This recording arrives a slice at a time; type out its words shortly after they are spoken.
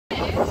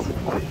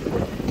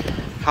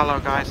Hello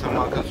guys, and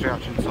welcome to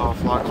reaction to our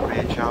vlogs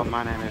beach channel.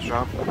 My name is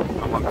Rob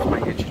and welcome to my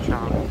YouTube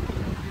channel.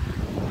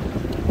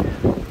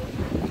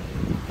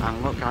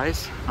 And look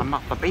guys, I'm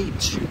at the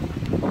beach.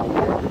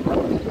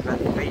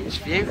 The beach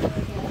view.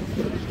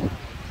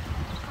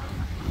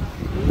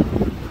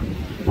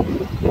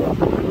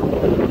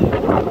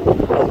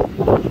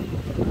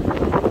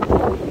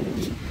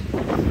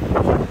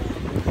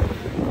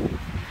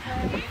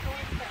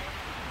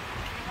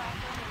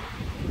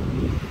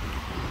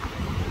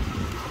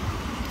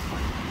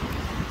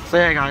 So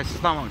yeah guys,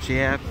 there's not much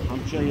here.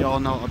 I'm sure you all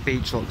know what a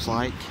beach looks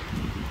like.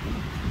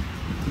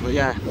 But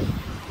yeah.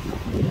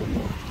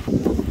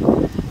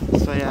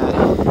 So yeah.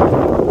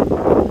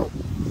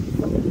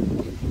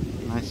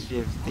 Nice view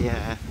of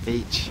the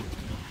beach.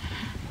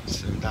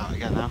 Zoomed out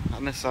again now.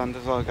 And the sand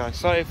as well guys.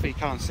 Sorry if you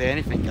can't see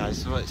anything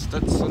guys, but it's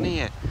dead sunny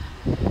here.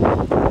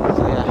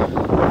 So yeah.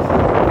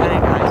 Anyway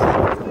guys.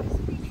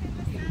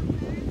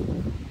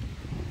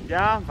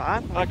 Yeah, I'm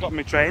fine. I got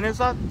my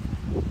trainers on.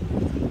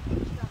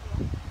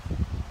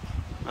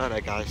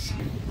 Alright guys.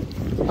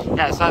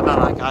 Yeah, sorry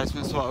about that guys,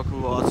 been sort of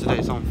cool water to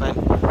do something.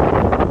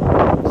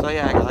 So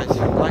yeah guys,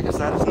 like I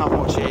said, there's not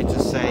much here to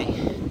say.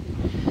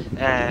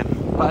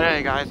 But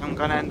anyway guys, I'm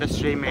gonna end the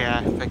stream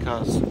here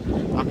because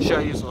I'm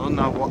sure you all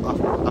know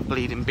what a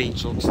bleeding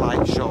beach looks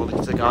like, surely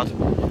to God.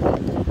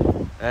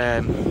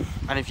 And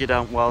if you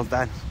don't, well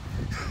then,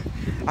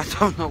 I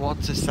don't know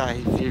what to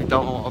say if you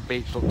don't know what a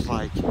beach looks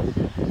like.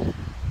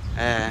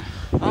 I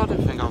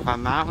don't think I've had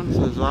mountains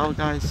as well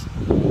guys.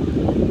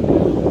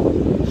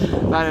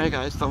 But anyway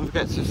guys, don't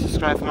forget to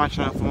subscribe to my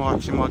channel for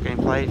watching more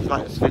gameplay. If you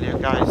like this video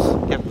guys,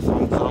 give it a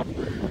thumbs up.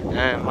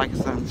 Like I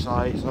said, I'm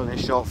sorry it's only a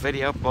short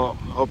video, but I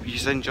hope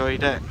you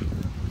enjoyed it.